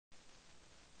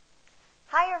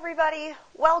everybody.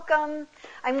 Welcome.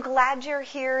 I'm glad you're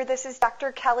here. This is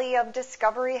Dr. Kelly of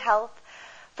Discovery Health.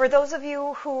 For those of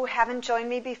you who haven't joined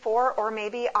me before or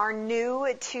maybe are new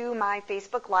to my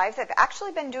Facebook Lives, I've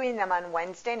actually been doing them on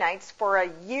Wednesday nights for a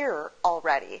year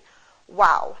already.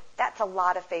 Wow, that's a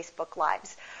lot of Facebook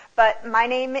Lives. But my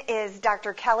name is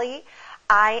Dr. Kelly.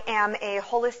 I am a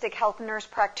holistic health nurse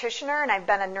practitioner, and I've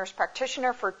been a nurse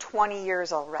practitioner for 20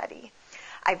 years already.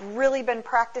 I've really been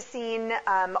practicing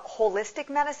holistic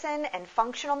medicine and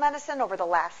functional medicine over the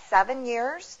last 7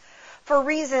 years for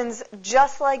reasons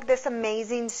just like this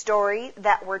amazing story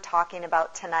that we're talking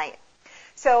about tonight.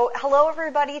 So, hello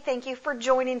everybody. Thank you for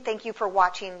joining. Thank you for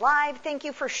watching live. Thank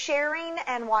you for sharing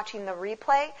and watching the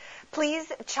replay.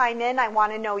 Please chime in. I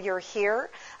want to know you're here.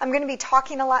 I'm going to be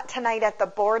talking a lot tonight at the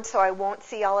board, so I won't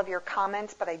see all of your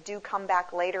comments, but I do come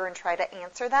back later and try to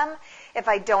answer them if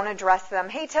I don't address them.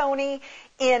 Hey, Tony,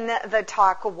 in the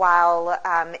talk while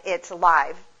it's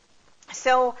live.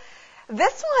 So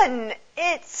this one,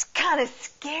 it's kind of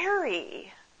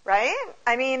scary, right?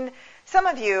 I mean, some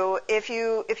of you, if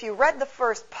you read the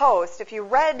first post, if you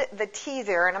read the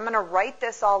teaser, and I'm going to write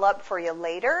this all up for you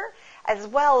later as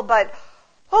well, but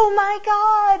oh my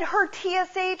God, her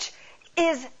TSH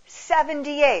is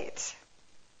 78.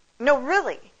 No,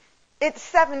 really, it's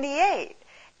 78.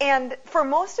 And for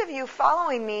most of you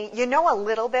following me, you know a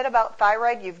little bit about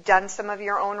thyroid. You've done some of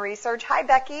your own research. Hi,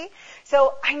 Becky.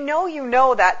 So I know you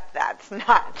know that that's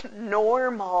not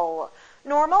normal.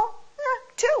 Normal?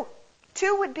 2.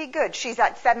 2 would be good. She's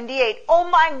at 78. Oh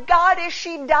my God, is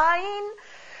she dying?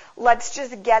 Let's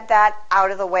just get that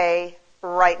out of the way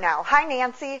right now. Hi,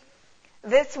 Nancy.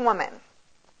 This woman,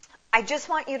 I just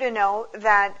want you to know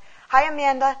that, hi,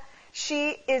 Amanda,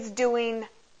 she is doing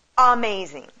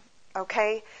amazing,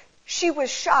 okay? She was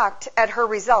shocked at her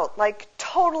result, like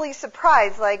totally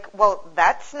surprised, like, well,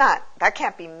 that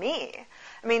can't be me.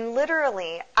 I mean,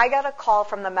 literally, I got a call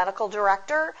from the medical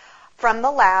director from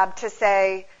the lab to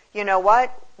say, you know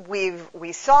what,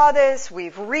 we saw this,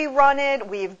 we've rerun it,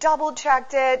 we've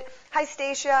double-checked it. Hi,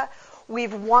 Stacia.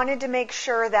 We've wanted to make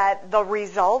sure that the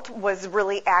result was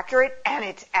really accurate, and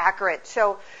it's accurate.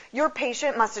 So your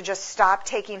patient must have just stopped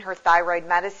taking her thyroid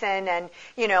medicine, and,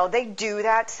 you know, they do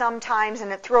that sometimes,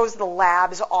 and it throws the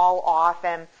labs all off,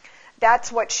 and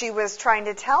that's what she was trying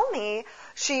to tell me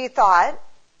she thought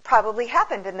probably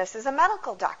happened, and this is a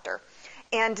medical doctor.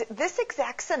 And this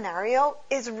exact scenario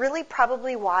is really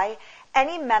probably why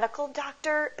any medical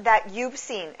doctor that you've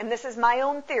seen, and this is my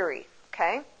own theory,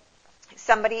 okay?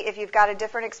 Somebody, if you've got a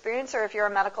different experience or if you're a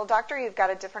medical doctor, you've got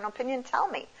a different opinion, tell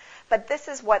me. But this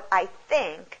is what I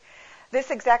think.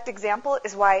 This exact example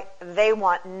is why they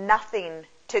want nothing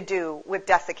to do with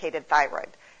desiccated thyroid.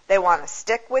 They want to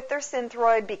stick with their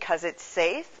Synthroid because it's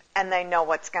safe and they know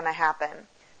what's going to happen.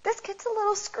 This gets a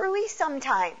little screwy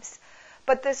sometimes,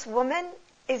 but this woman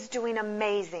is doing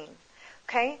amazing,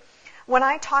 okay? When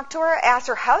I talked to her, I asked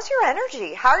her, how's your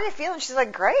energy? How are you feeling? She's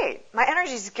like, great. My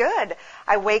energy's good.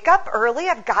 I wake up early.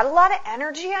 I've got a lot of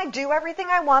energy. I do everything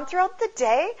I want throughout the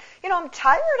day. You know, I'm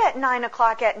tired at 9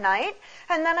 o'clock at night,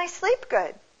 and then I sleep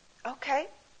good. Okay.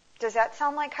 Does that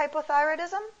sound like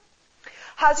hypothyroidism?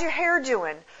 How's your hair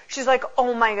doing? She's like,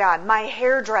 oh my God, my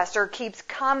hairdresser keeps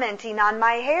commenting on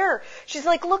my hair. She's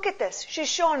like, look at this. She's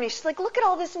showing me. She's like, look at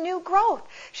all this new growth.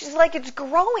 She's like, it's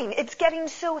growing. It's getting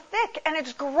so thick and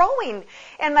it's growing.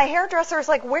 And my hairdresser is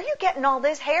like, where are you getting all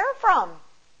this hair from?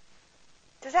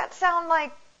 Does that sound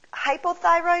like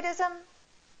hypothyroidism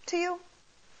to you?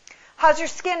 How's your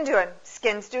skin doing?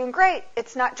 Skin's doing great.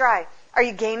 It's not dry. Are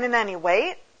you gaining any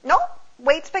weight? Nope.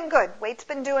 Weight's been good. Weight's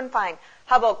been doing fine.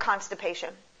 How about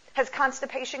constipation? Has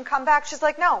constipation come back? She's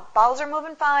like, no, bowels are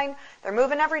moving fine. They're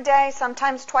moving every day,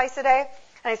 sometimes twice a day.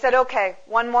 And I said, okay,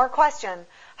 one more question.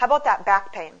 How about that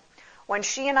back pain? When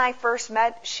she and I first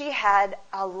met, she had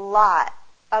a lot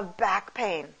of back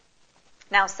pain.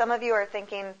 Now, some of you are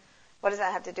thinking, what does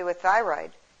that have to do with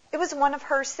thyroid? It was one of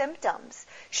her symptoms.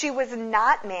 She was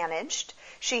not managed.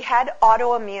 She had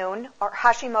autoimmune or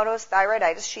Hashimoto's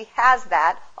thyroiditis. She has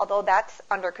that, although that's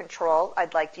under control.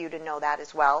 I'd like you to know that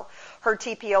as well. Her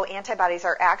TPO antibodies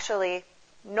are actually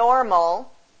normal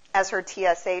as her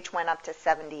TSH went up to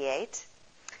 78.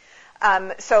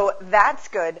 So that's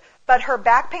good. But her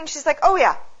back pain, she's like, oh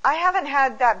yeah, I haven't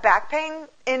had that back pain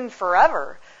in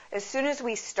forever. As soon as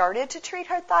we started to treat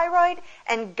her thyroid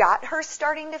and got her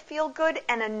starting to feel good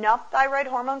and enough thyroid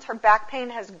hormones, her back pain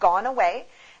has gone away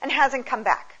and hasn't come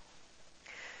back.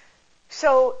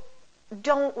 So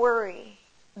don't worry.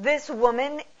 This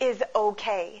woman is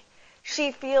okay.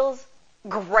 She feels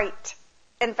great.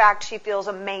 In fact, she feels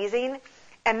amazing.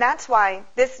 And that's why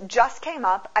this just came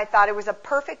up. I thought it was a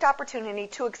perfect opportunity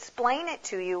to explain it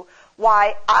to you,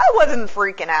 why I wasn't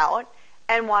freaking out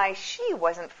and why she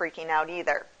wasn't freaking out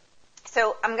either.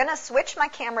 So I'm going to switch my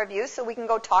camera view so we can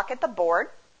go talk at the board.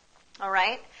 All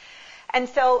right? And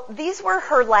so these were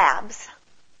her labs.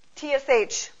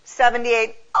 TSH,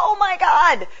 78. Oh my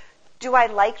God! Do I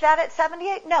like that at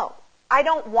 78? No. I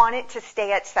don't want it to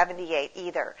stay at 78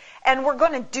 either. And we're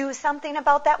going to do something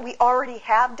about that. We already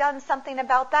have done something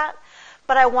about that.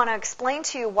 But I want to explain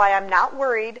to you why I'm not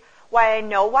worried, why I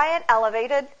know why it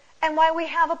elevated, and why we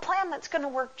have a plan that's going to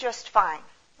work just fine.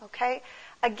 Okay?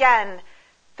 Again,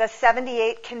 the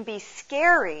 78 can be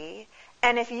scary.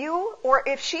 And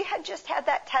if she had just had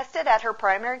that tested at her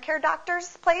primary care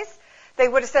doctor's place, they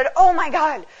would have said, oh my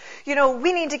God,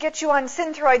 we need to get you on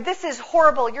Synthroid. This is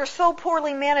horrible. You're so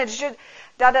poorly managed. And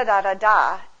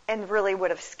really would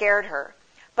have scared her.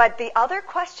 But the other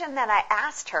question that I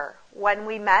asked her when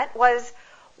we met was,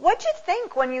 what'd you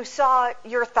think when you saw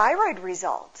your thyroid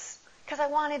results? Because I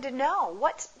wanted to know,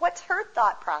 what's her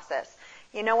thought process?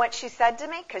 You know what she said to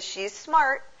me? Because she's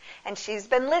smart, and she's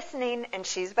been listening, and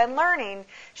she's been learning.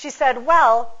 She said,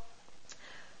 well,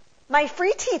 my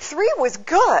free T3 was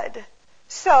good.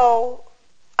 So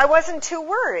I wasn't too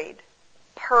worried.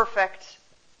 Perfect.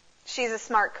 She's a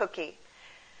smart cookie.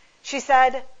 She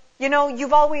said,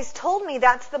 you've always told me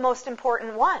that's the most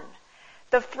important one.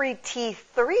 The free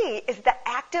T3 is the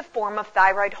active form of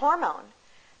thyroid hormone.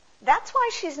 That's why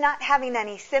she's not having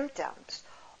any symptoms.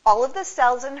 All of the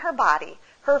cells in her body,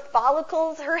 her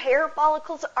follicles, her hair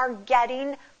follicles are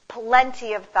getting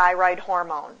plenty of thyroid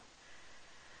hormone.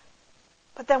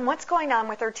 But then what's going on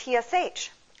with her TSH?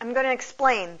 I'm going to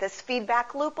explain this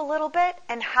feedback loop a little bit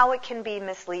and how it can be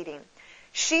misleading.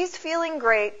 She's feeling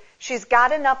great. She's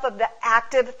got enough of the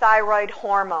active thyroid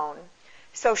hormone,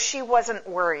 so she wasn't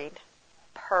worried.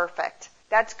 Perfect.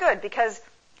 That's good, because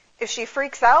if she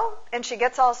freaks out and she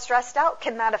gets all stressed out,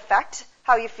 can that affect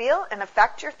how you feel and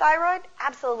affect your thyroid?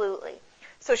 Absolutely.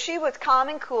 So she was calm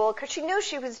and cool because she knew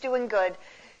she was doing good.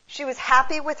 She was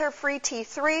happy with her free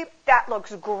T3. That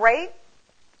looks great.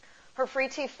 Her free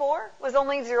T4 was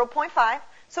only 0.5,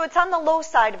 so it's on the low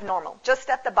side of normal, just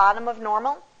at the bottom of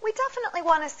normal. We definitely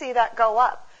want to see that go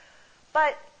up.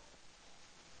 But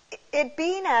it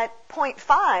being at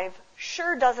 0.5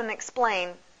 sure doesn't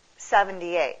explain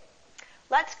 78.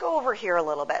 Let's go over here a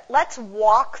little bit. Let's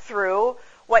walk through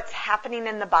what's happening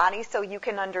in the body so you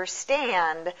can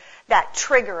understand that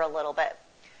trigger a little bit.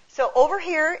 So over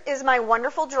here is my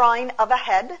wonderful drawing of a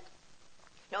head.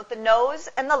 Note the nose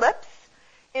and the lips.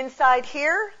 Inside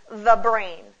here, the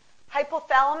brain,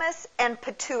 hypothalamus and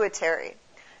pituitary.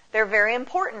 They're very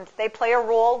important. They play a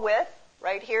role with,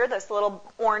 right here, this little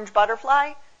orange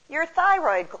butterfly, your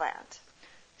thyroid gland.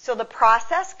 So the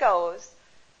process goes,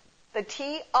 the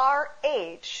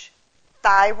TRH,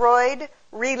 thyroid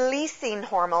releasing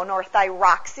hormone or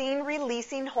thyroxine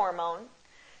releasing hormone,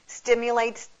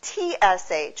 stimulates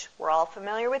TSH. We're all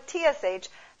familiar with TSH,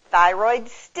 thyroid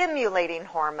stimulating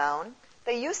hormone.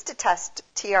 They used to test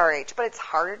TRH, but it's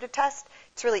harder to test.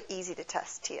 It's really easy to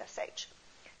test TSH.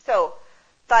 So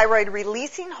thyroid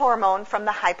releasing hormone from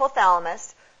the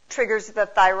hypothalamus triggers the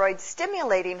thyroid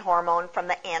stimulating hormone from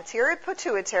the anterior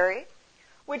pituitary,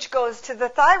 which goes to the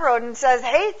thyroid and says,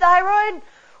 hey, thyroid,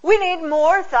 we need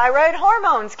more thyroid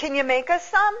hormones. Can you make us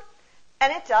some?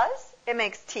 And it does. It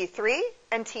makes T3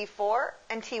 and T4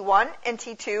 and T1 and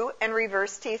T2 and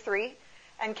reverse T3.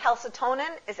 And calcitonin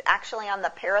is actually on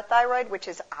the parathyroid, which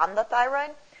is on the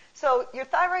thyroid. So your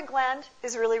thyroid gland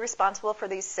is really responsible for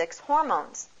these 6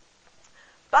 hormones.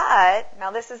 But,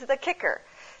 now this is the kicker.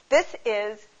 This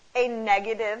is a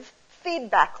negative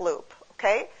feedback loop,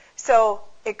 okay? So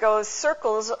it goes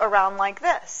circles around like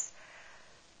this.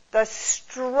 The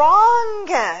strongest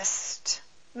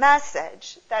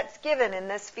message that's given in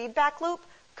this feedback loop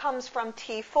comes from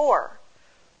T4,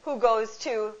 who goes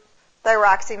to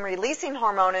thyroxine releasing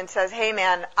hormone and says, hey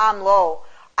man, I'm low.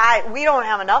 We don't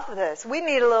have enough of this. We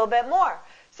need a little bit more.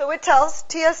 So it tells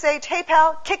TSH, hey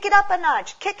pal, kick it up a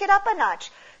notch, kick it up a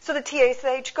notch. So the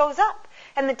TSH goes up.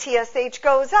 And the TSH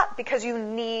goes up because you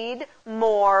need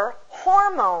more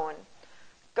hormone.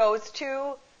 Goes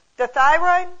to the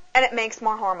thyroid and it makes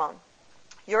more hormone.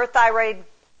 Your thyroid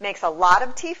makes a lot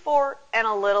of T4 and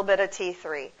a little bit of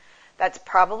T3. That's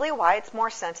probably why it's more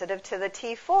sensitive to the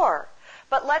T4.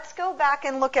 But let's go back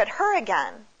and look at her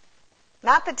again.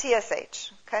 Not the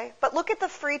TSH, okay? But look at the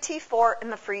free T4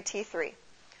 and the free T3.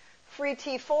 Free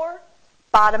T4,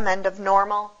 bottom end of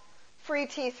normal. Free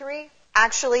T3,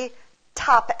 actually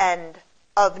top end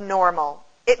of normal.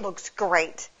 It looks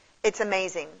great. It's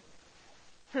amazing.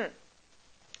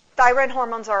 Thyroid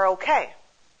hormones are okay.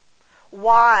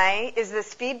 why is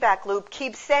this feedback loop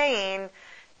keep saying,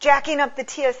 jacking up the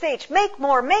TSH, make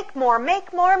more, make more,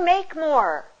 make more, make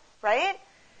more, right?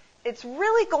 It's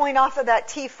really going off of that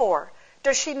T4.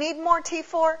 Does she need more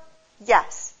T4?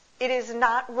 Yes. It is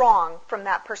not wrong from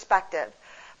that perspective.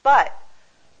 But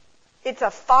it's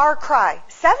a far cry.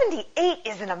 78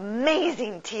 is an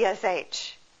amazing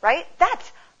TSH, right?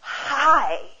 That's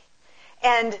high.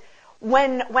 And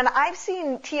when I've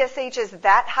seen TSHs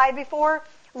that high before,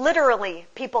 literally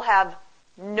people have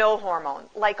no hormone,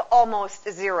 like almost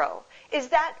zero. Is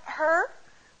that her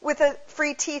with a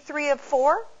free T3 of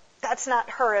 4? That's not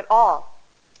her at all.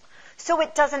 So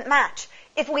it doesn't match.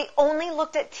 If we only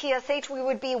looked at TSH, we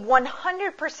would be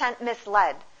 100%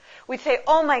 misled. We'd say,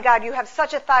 oh my God, you have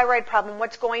such a thyroid problem.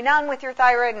 What's going on with your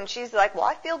thyroid? And she's like, well,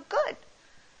 I feel good.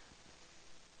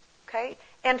 Okay?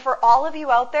 And for all of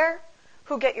you out there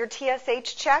who get your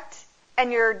TSH checked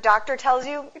and your doctor tells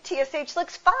you your TSH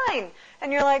looks fine,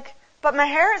 and you're like, but my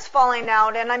hair is falling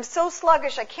out and I'm so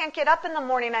sluggish, I can't get up in the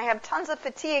morning, I have tons of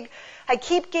fatigue, I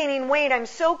keep gaining weight, I'm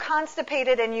so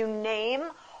constipated, and you name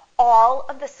all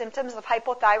of the symptoms of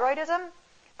hypothyroidism,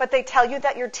 but they tell you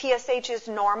that your TSH is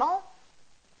normal,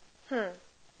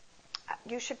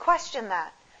 you should question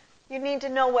that. You need to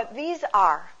know what these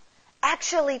are.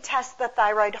 Actually test the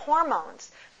thyroid hormones.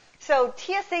 So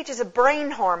TSH is a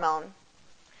brain hormone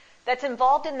that's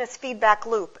involved in this feedback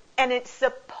loop, and it's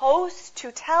supposed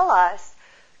to tell us,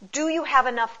 do you have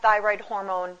enough thyroid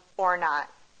hormone or not?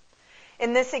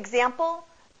 In this example,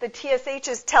 the TSH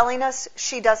is telling us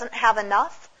she doesn't have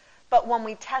enough, but when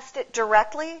we test it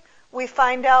directly, we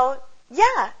find out,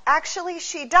 yeah, actually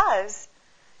she does.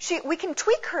 We can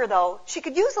tweak her, though. She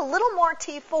could use a little more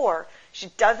T4. She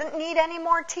doesn't need any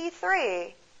more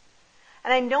T3.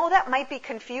 And I know that might be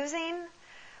confusing,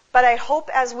 but I hope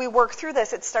as we work through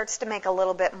this, it starts to make a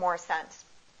little bit more sense.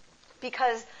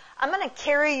 Because I'm going to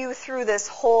carry you through this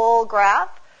whole graph,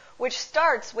 which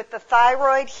starts with the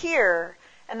thyroid here,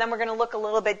 and then we're going to look a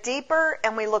little bit deeper,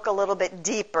 and we look a little bit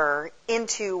deeper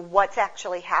into what's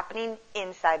actually happening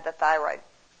inside the thyroid.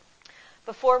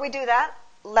 Before we do that,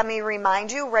 let me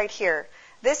remind you right here,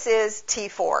 this is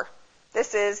T4.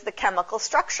 This is the chemical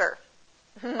structure,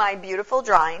 my beautiful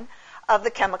drawing of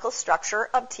the chemical structure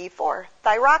of T4,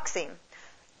 thyroxine.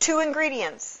 2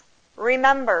 ingredients.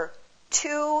 Remember,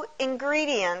 2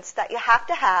 ingredients that you have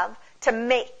to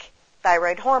make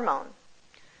thyroid hormone.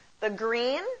 The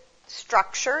green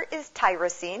structure is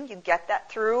tyrosine. You get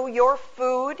that through your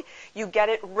food. You get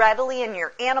it readily in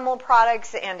your animal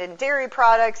products and in dairy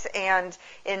products and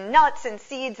in nuts and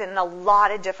seeds and a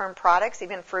lot of different products,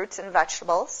 even fruits and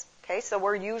vegetables. Okay, so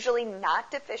we're usually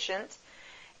not deficient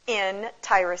in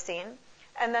tyrosine.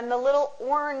 And then the little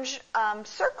orange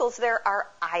circles there are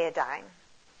iodine.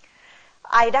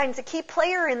 Iodine's a key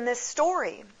player in this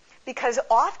story because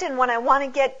often when I want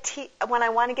to get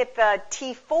the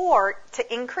T4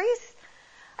 to increase,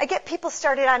 I get people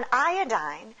started on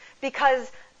iodine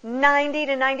because 90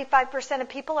 to 95% of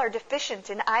people are deficient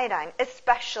in iodine,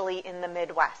 especially in the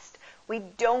Midwest. We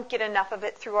don't get enough of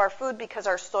it through our food because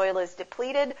our soil is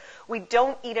depleted. We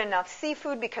don't eat enough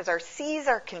seafood because our seas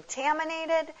are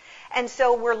contaminated. And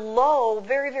so we're low,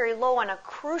 very, very low on a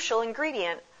crucial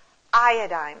ingredient,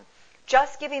 iodine.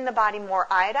 Just giving the body more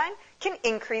iodine can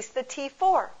increase the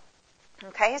T4.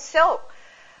 Okay, so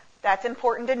that's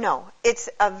important to know. It's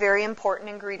a very important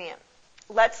ingredient.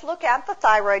 Let's look at the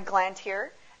thyroid gland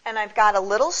here. And I've got a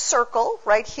little circle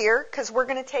right here because we're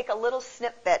going to take a little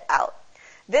snippet out.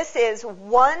 This is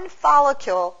one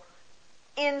follicle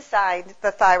inside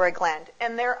the thyroid gland,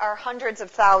 and there are hundreds of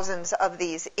thousands of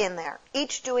these in there,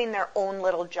 each doing their own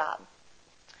little job.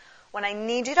 What I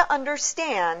need you to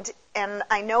understand, and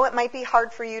I know it might be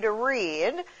hard for you to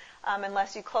read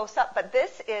unless you close up, but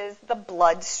this is the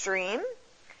bloodstream,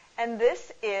 and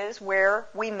this is where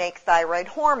we make thyroid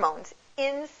hormones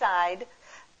inside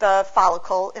the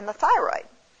follicle in the thyroid.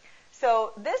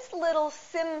 So this little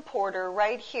symporter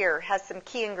right here has some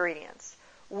key ingredients.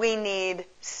 We need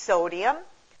sodium.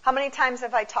 How many times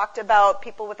have I talked about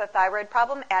people with a thyroid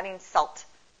problem adding salt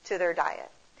to their diet?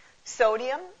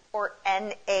 Sodium, or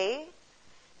Na,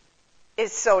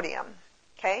 is sodium.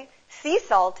 Okay? Sea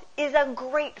salt is a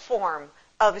great form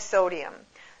of sodium.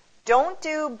 Don't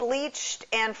do bleached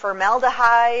and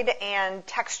formaldehyde and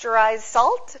texturized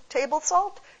salt, table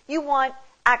salt. You want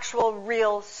actual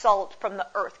real salt from the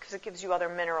earth because it gives you other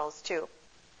minerals too.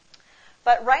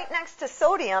 But right next to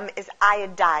sodium is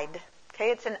iodide.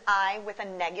 Okay, it's an I with a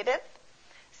negative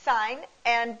sign,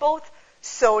 and both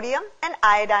sodium and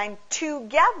iodine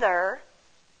together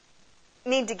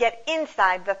need to get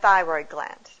inside the thyroid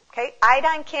gland. Okay,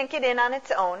 iodine can't get in on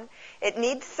its own. It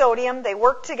needs sodium. They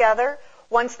work together.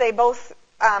 Once they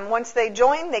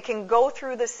join, they can go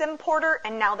through the symporter,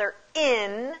 and now they're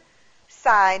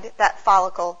inside that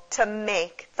follicle to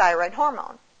make thyroid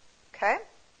hormone. Okay?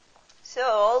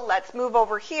 So let's move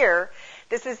over here.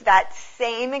 This is that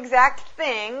same exact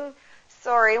thing.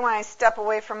 Sorry, when I step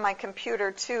away from my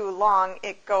computer too long,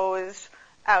 it goes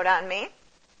out on me,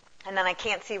 and then I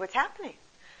can't see what's happening.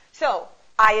 So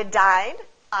iodide,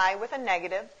 I with a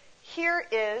negative. Here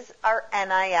is our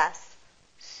NIS,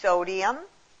 sodium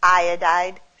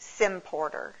iodide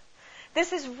symporter.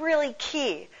 This is really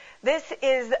key. This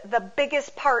is the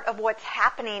biggest part of what's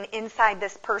happening inside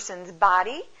this person's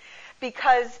body,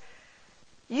 because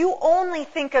you only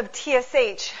think of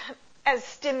TSH as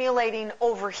stimulating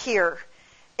over here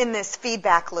in this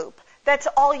feedback loop. That's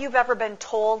all you've ever been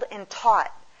told and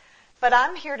taught. But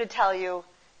I'm here to tell you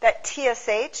that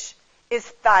TSH is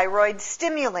thyroid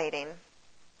stimulating.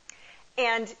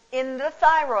 And in the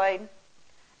thyroid,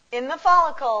 in the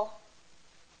follicle,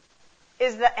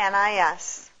 is the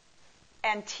NIS.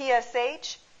 And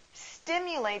TSH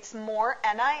stimulates more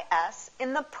NIS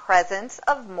in the presence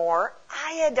of more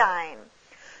iodine.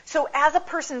 So as a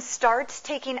person starts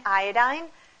taking iodine,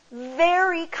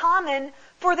 very common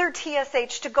for their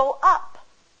TSH to go up,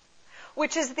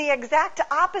 which is the exact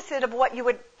opposite of what you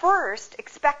would first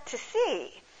expect to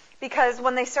see. Because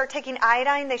when they start taking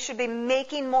iodine, they should be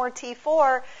making more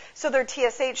T4, so their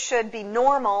TSH should be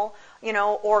normal,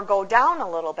 or go down a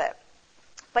little bit.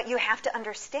 But you have to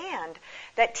understand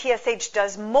that TSH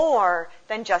does more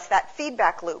than just that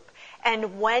feedback loop.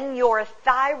 And when your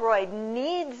thyroid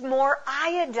needs more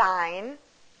iodine,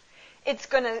 it's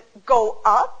going to go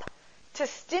up to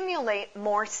stimulate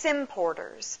more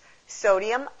symporters,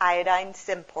 sodium iodine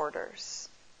symporters.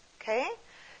 Okay?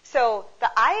 So the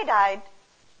iodide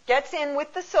gets in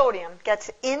with the sodium,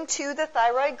 gets into the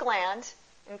thyroid gland,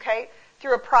 okay,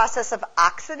 through a process of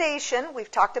oxidation.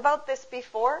 We've talked about this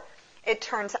before. It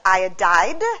turns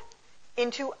iodide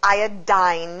into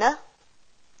iodine.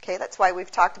 Okay, that's why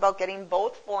we've talked about getting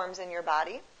both forms in your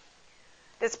body.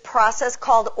 This process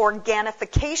called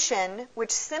organification,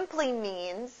 which simply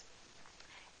means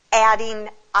adding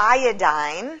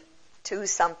iodine to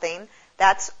something.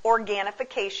 That's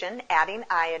organification, adding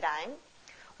iodine.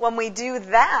 When we do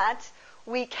that,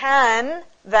 we can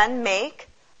then make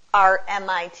our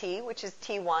MIT, which is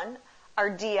T1, our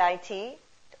DIT,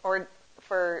 or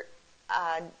for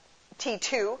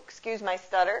T2, excuse my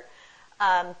stutter,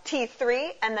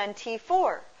 T3, and then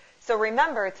T4. So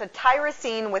remember, it's a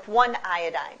tyrosine with 1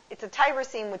 iodine. It's a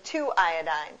tyrosine with 2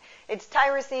 iodine. It's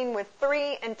tyrosine with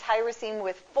 3 and tyrosine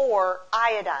with 4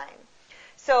 iodine.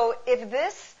 So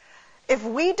if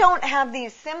we don't have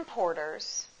these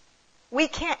symporters, we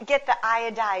can't get the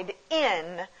iodide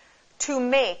in to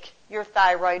make your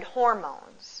thyroid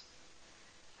hormones.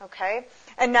 Okay?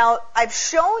 And now, I've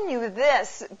shown you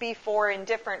this before in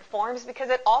different forms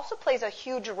because it also plays a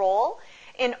huge role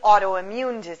in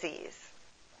autoimmune disease.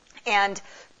 And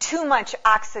too much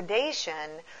oxidation,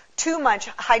 too much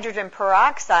hydrogen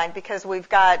peroxide, because we've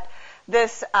got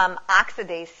this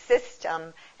oxidase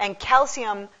system, and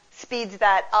calcium speeds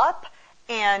that up,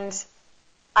 and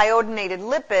iodinated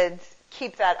lipids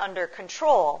keep that under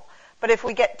control. But if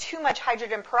we get too much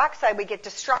hydrogen peroxide, we get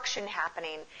destruction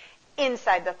happening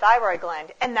inside the thyroid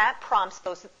gland, and that prompts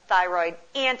those thyroid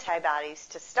antibodies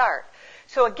to start.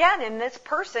 So again, in this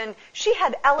person, she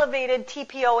had elevated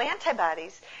TPO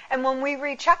antibodies, and when we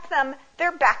recheck them,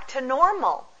 they're back to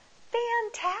normal.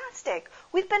 Fantastic.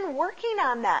 We've been working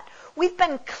on that. We've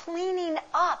been cleaning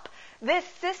up this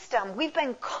system. We've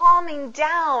been calming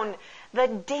down the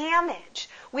damage.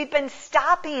 We've been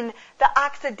stopping the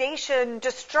oxidation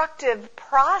destructive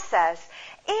process,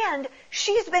 and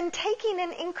she's been taking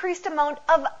an increased amount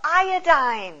of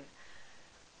iodine,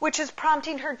 which is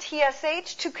prompting her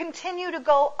TSH to continue to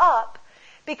go up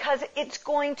because it's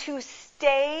going to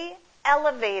stay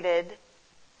elevated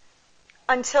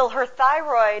until her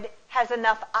thyroid has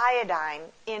enough iodine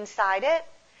inside it,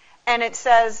 and it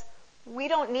says, we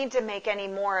don't need to make any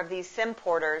more of these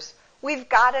symporters. We've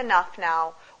got enough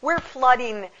now. We're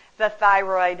flooding the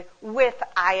thyroid with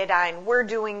iodine. We're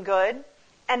doing good.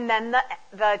 And then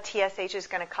the TSH is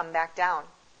going to come back down.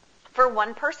 For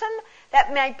one person,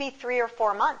 that might be 3 or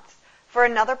 4 months. For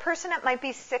another person, it might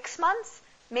be 6 months,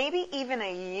 maybe even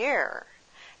a year.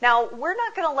 Now, we're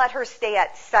not going to let her stay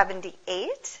at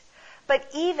 78, but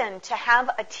even to have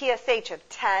a TSH of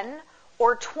 10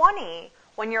 or 20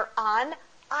 when you're on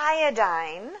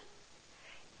iodine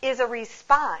is a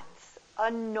response, a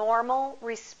normal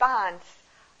response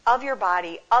of your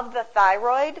body, of the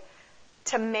thyroid,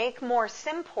 to make more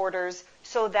symporters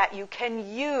so that you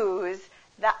can use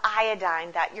the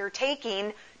iodine that you're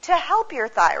taking to help your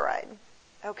thyroid.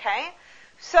 Okay?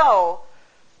 So,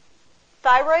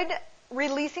 thyroid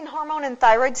releasing hormone and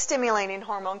thyroid stimulating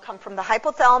hormone come from the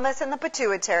hypothalamus and the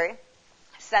pituitary.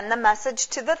 Send the message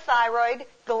to the thyroid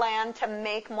gland to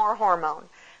make more hormone.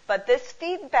 But this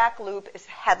feedback loop is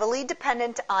heavily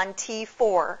dependent on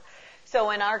T4.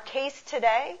 So in our case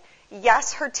today,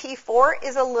 yes, her T4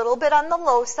 is a little bit on the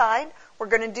low side. We're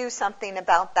going to do something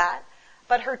about that.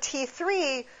 But her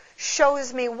T3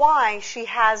 shows me why she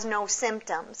has no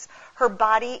symptoms. Her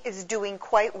body is doing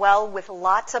quite well with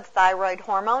lots of thyroid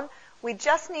hormone. We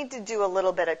just need to do a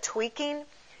little bit of tweaking.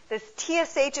 This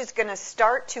TSH is going to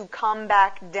start to come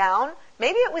back down.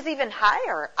 Maybe it was even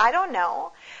higher. I don't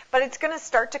know. But it's going to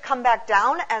start to come back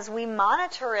down as we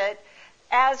monitor it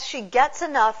as she gets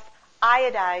enough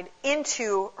iodide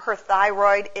into her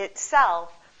thyroid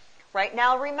itself. Right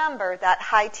now, remember that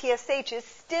high TSH is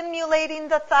stimulating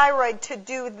the thyroid to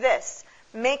do this.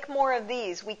 Make more of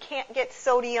these. We can't get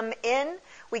sodium in.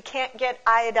 We can't get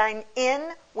iodine in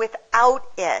without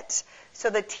it. So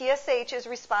the TSH is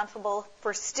responsible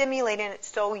for stimulating it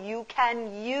so you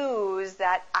can use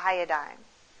that iodine.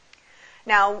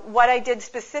 Now, what I did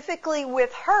specifically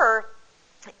with her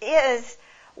is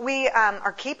we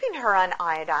are keeping her on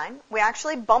iodine. We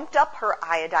actually bumped up her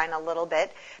iodine a little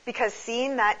bit because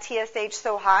seeing that TSH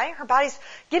so high, her body's,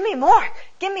 give me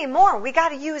more, we got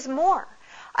to use more.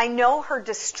 I know her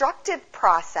destructive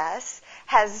process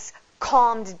has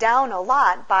calmed down a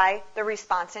lot by the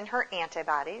response in her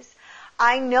antibodies.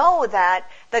 I know that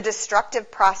the destructive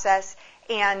process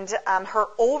and her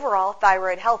overall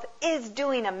thyroid health is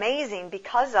doing amazing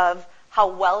because of how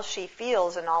well she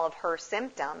feels and all of her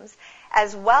symptoms,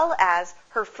 as well as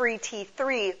her free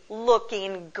T3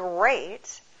 looking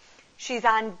great. She's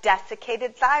on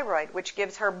desiccated thyroid, which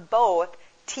gives her both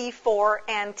T4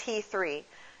 and T3.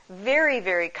 Very,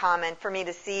 very common for me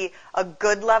to see a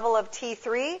good level of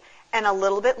T3 and a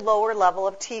little bit lower level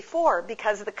of T4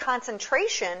 because the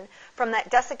concentration from that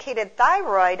desiccated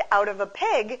thyroid out of a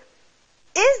pig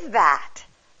is that.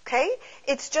 Okay?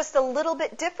 It's just a little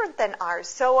bit different than ours.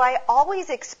 So I always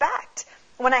expect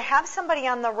when I have somebody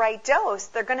on the right dose,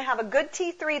 they're going to have a good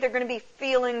T3, they're going to be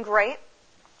feeling great.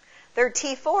 Their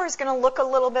T4 is going to look a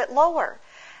little bit lower.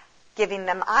 Giving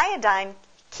them iodine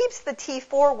keeps the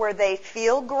T4 where they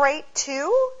feel great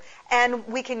too, and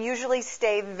we can usually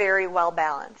stay very well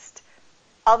balanced.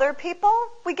 Other people,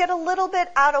 we get a little bit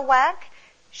out of whack.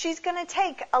 She's going to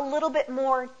take a little bit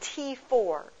more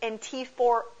T4 and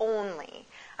T4 only.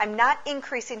 I'm not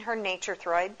increasing her nature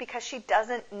thyroid because she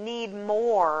doesn't need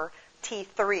more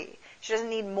T3. She doesn't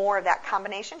need more of that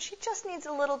combination. She just needs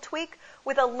a little tweak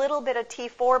with a little bit of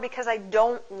T4 because I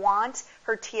don't want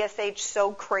her TSH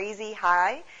so crazy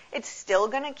high. It's still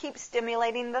going to keep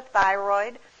stimulating the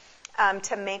thyroid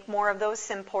to make more of those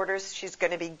symporters. She's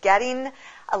going to be getting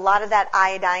a lot of that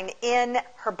iodine in.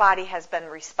 Her body has been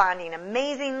responding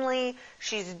amazingly.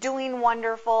 She's doing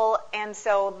wonderful. And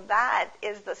so that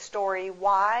is the story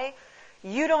why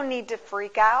you don't need to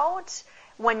freak out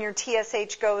when your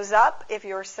TSH goes up if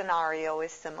your scenario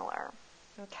is similar.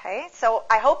 Okay, so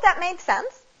I hope that made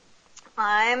sense.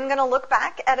 I'm going to look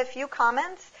back at a few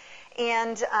comments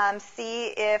and see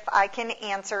if I can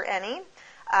answer any.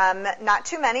 Not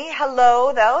too many.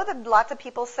 Hello, though. Lots of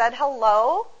people said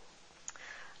hello.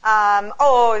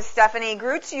 Stephanie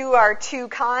Groots, you are too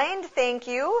kind. Thank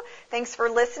you. Thanks for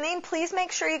listening. Please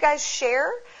make sure you guys share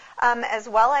as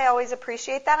well. I always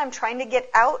appreciate that. I'm trying to get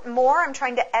out more. I'm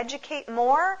trying to educate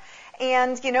more.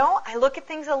 And, I look at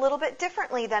things a little bit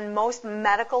differently than most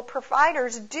medical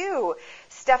providers do.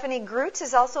 Stephanie Groots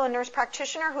is also a nurse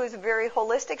practitioner who is very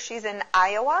holistic. She's in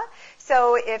Iowa.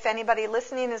 So if anybody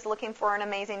listening is looking for an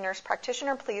amazing nurse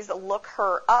practitioner, please look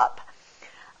her up.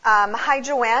 Hi,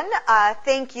 Joanne.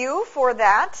 Thank you for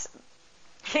that.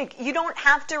 You don't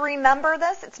have to remember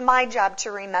this. It's my job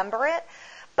to remember it.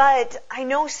 But I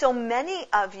know so many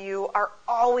of you are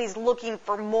always looking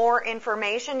for more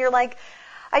information. You're like,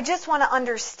 I just want to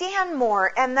understand more.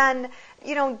 And then,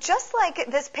 just like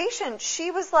this patient,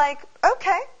 she was like,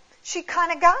 okay, she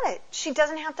kind of got it. She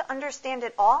doesn't have to understand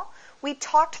it all. We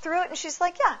talked through it, and she's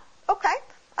like, yeah, okay.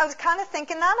 I was kind of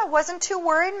thinking that. I wasn't too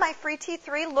worried. My free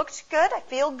T3 looked good. I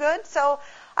feel good. So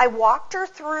I walked her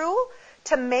through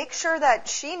to make sure that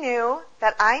she knew,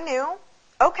 that I knew,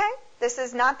 okay, this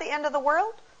is not the end of the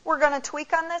world. We're going to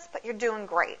tweak on this, but you're doing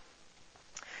great.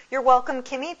 You're welcome,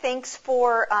 Kimmy. Thanks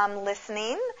for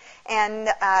listening. And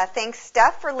thanks,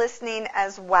 Steph, for listening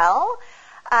as well.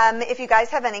 If you guys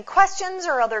have any questions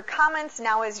or other comments,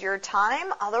 now is your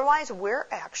time. Otherwise, we're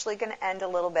actually going to end a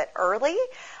little bit early.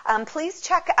 Please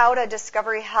check out a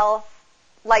Discovery Health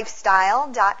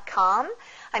thyroidlifestyle.com.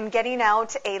 I'm getting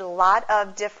out a lot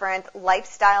of different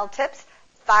lifestyle tips.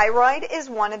 Thyroid is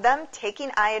one of them,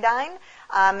 taking iodine.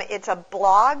 It's a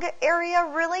blog area,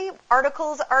 really.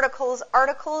 Articles,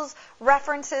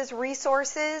 references,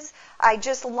 resources. I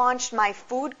just launched my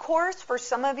food course for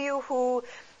some of you who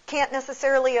can't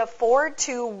necessarily afford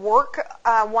to work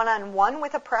one-on-one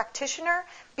with a practitioner.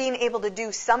 Being able to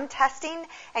do some testing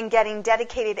and getting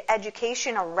dedicated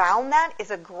education around that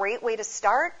is a great way to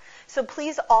start. So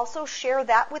please also share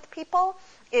that with people.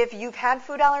 If you've had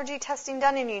food allergy testing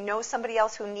done and you know somebody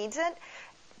else who needs it,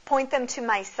 point them to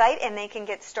my site and they can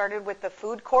get started with the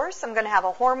food course. I'm going to have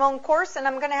a hormone course and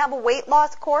I'm going to have a weight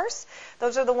loss course.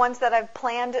 Those are the ones that I've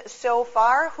planned so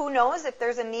far. Who knows, if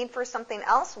there's a need for something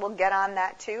else, we'll get on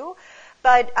that too.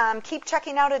 But keep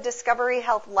checking out at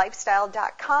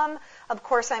discoveryhealthlifestyle.com. Of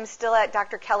course, I'm still at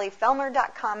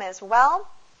drkellyfelmer.com as well.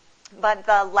 But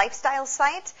the lifestyle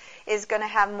site is going to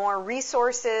have more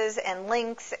resources and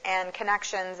links and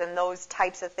connections and those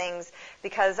types of things,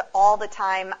 because all the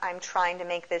time I'm trying to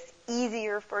make this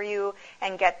easier for you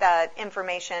and get that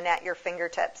information at your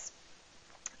fingertips.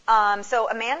 So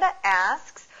Amanda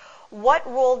asks, what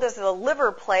role does the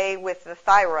liver play with the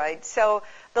thyroid? So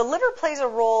the liver plays a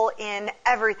role in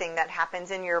everything that happens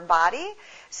in your body.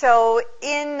 So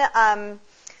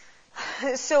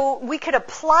So we could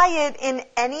apply it in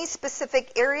any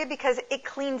specific area because it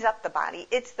cleans up the body.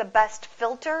 It's the best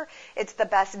filter. It's the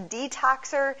best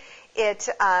detoxer. It,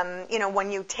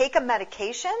 when you take a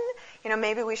medication,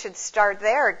 maybe we should start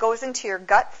there. It goes into your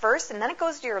gut first, and then it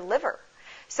goes to your liver.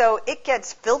 So it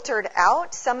gets filtered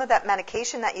out. Some of that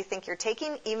medication that you think you're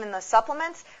taking, even the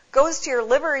supplements, goes to your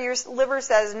liver. Your liver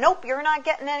says, nope, you're not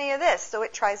getting any of this. So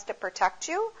it tries to protect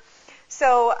you.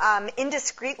 So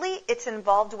indiscreetly, it's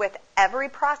involved with every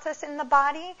process in the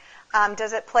body.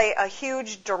 Does it play a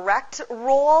huge direct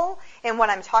role in what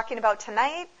I'm talking about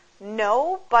tonight?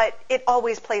 No, but it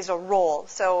always plays a role.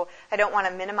 So I don't want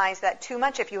to minimize that too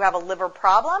much. If you have a liver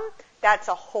problem, that's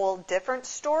a whole different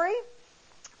story.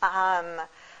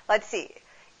 Let's see.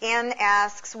 Anne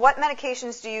asks, what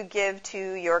medications do you give to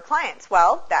your clients?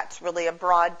 Well, that's really a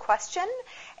broad question.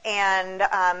 And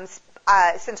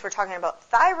since we're talking about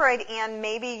thyroid, and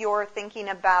maybe you're thinking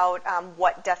about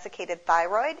what desiccated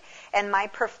thyroid, and my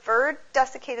preferred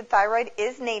desiccated thyroid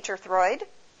is NatureThyroid.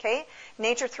 Okay,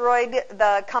 NatureThyroid,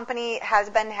 the company, has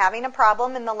been having a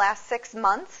problem in the last 6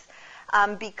 months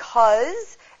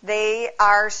because they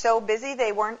are so busy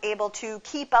they weren't able to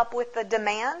keep up with the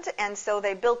demand, and so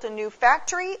they built a new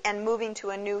factory, and moving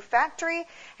to a new factory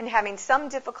and having some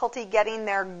difficulty getting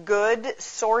their good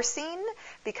sourcing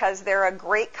because they're a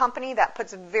great company that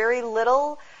puts very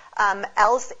little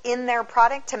else in their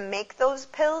product to make those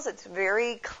pills. It's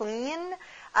very clean.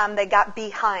 They got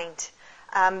behind.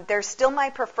 They're still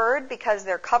my preferred because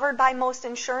they're covered by most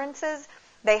insurances.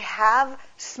 They have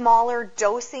smaller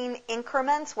dosing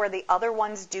increments where the other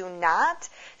ones do not.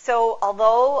 So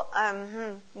although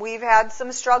we've had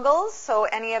some struggles, so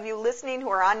any of you listening who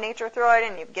are on NatureThyroid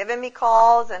and you've given me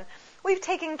calls and we've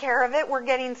taken care of it, we're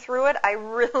getting through it. I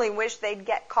really wish they'd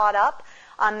get caught up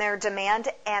on their demand,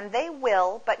 and they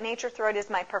will, but NatureThyroid is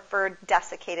my preferred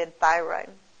desiccated thyroid.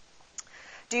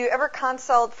 Do you ever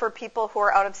consult for people who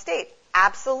are out of state?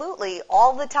 Absolutely,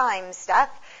 all the time, Steph.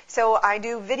 So I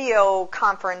do video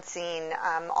conferencing.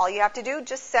 All you have to do,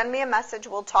 just send me a message.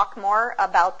 We'll talk more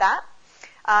about that.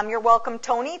 You're welcome,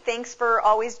 Tony. Thanks for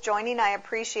always joining. I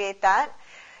appreciate that.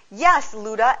 Yes,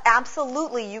 Luda,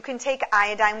 absolutely. You can take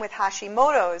iodine with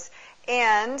Hashimoto's.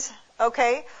 And,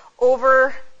 okay,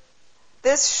 over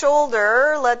this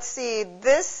shoulder, let's see,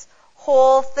 this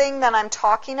whole thing that I'm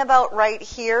talking about right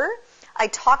here, I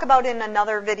talk about in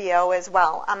another video as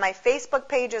well. On my Facebook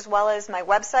page as well as my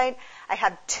website, I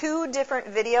have 2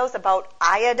 different videos about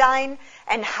iodine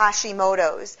and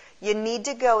Hashimoto's. You need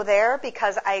to go there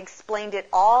because I explained it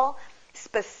all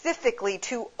specifically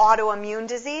to autoimmune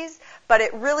disease, but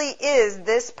it really is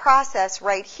this process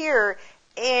right here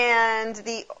and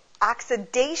the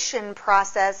oxidation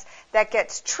process that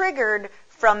gets triggered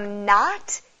from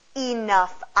not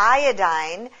enough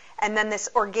iodine, and then this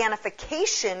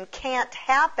organification can't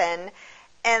happen,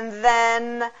 and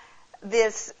then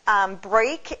this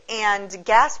brake and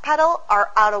gas pedal are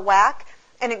out of whack,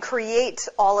 and it creates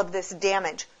all of this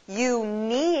damage. You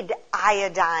need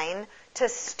iodine to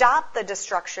stop the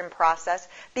destruction process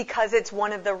because it's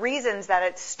one of the reasons that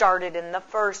it started in the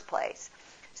first place.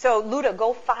 So, Luda,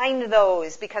 go find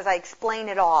those because I explain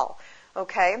it all,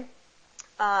 okay?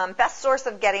 Best source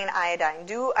of getting iodine.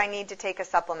 Do I need to take a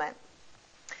supplement?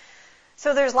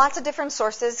 So there's lots of different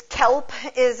sources. Kelp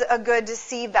is a good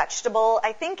sea vegetable.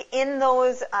 I think in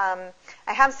those, I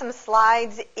have some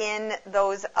slides in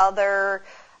those other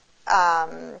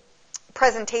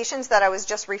presentations that I was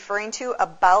just referring to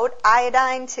about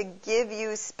iodine to give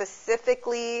you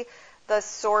specifically the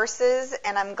sources,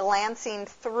 and I'm glancing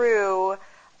through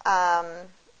a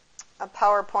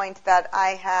PowerPoint that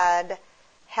I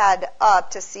had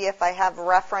up to see if I have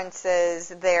references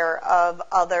there of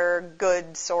other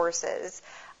good sources.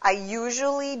 I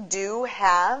usually do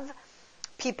have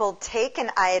people take an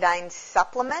iodine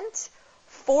supplement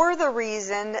for the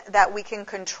reason that we can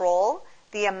control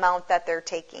the amount that they're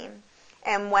taking.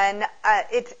 And when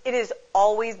it is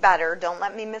always better, don't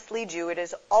let me mislead you, it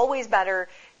is always better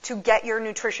to get your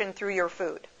nutrition through your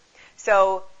food.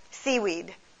 So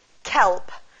seaweed,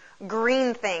 kelp,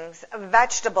 green things,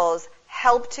 vegetables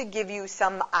help to give you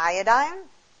some iodine.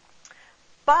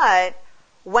 But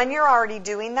when you're already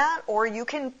doing that, or you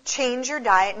can change your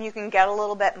diet and you can get a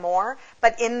little bit more,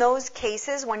 but in those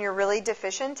cases when you're really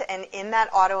deficient and in that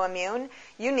autoimmune,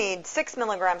 you need 6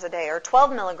 milligrams a day or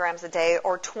 12 milligrams a day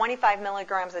or 25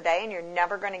 milligrams a day, and you're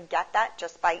never going to get that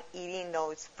just by eating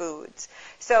those foods.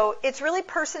 So it's really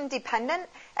person dependent,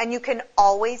 and you can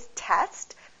always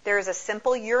test. There is a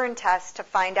simple urine test to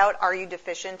find out, are you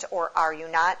deficient or are you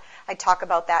not? I talk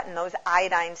about that in those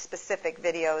iodine-specific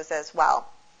videos as well.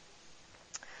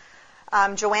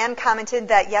 Joanne commented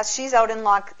that, yes, she's out in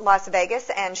Las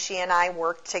Vegas, and she and I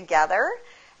work together.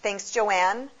 Thanks,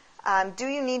 Joanne. Do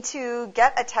you need to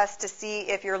get a test to see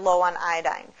if you're low on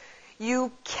iodine?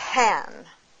 You can,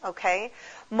 okay?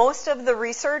 Most of the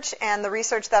research and the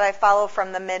research that I follow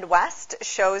from the Midwest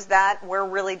shows that we're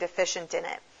really deficient in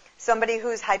it. Somebody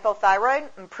who's hypothyroid,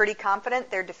 I'm pretty confident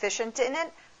they're deficient in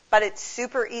it, but it's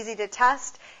super easy to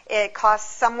test. It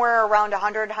costs somewhere around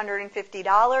 $100,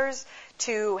 $150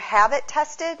 to have it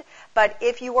tested, but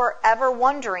if you are ever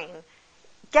wondering,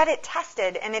 get it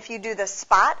tested. And if you do the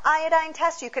spot iodine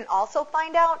test, you can also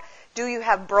find out, do you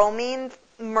have bromine,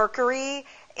 mercury,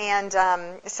 and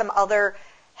some other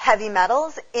heavy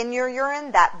metals in your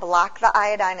urine that block the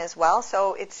iodine as well.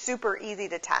 So it's super easy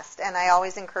to test, and I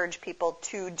always encourage people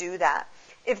to do that.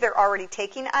 If they're already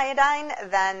taking iodine,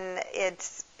 then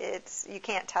it's you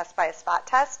can't test by a spot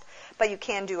test, but you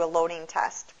can do a loading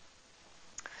test.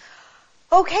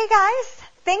 Okay, guys,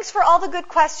 thanks for all the good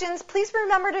questions. Please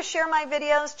remember to share my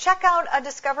videos. Check out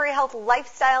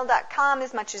discoveryhealthlifestyle.com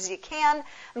as much as you can.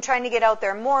 I'm trying to get out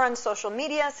there more on social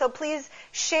media, so please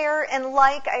share and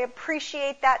like. I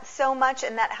appreciate that so much,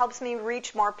 and that helps me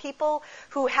reach more people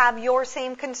who have your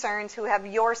same concerns, who have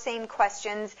your same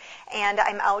questions, and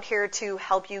I'm out here to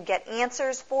help you get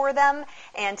answers for them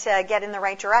and to get in the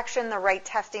right direction, the right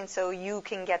testing, so you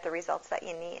can get the results that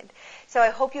you need. So I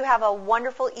hope you have a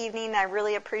wonderful evening. I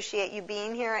really appreciate you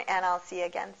being here, and I'll see you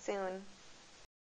again soon.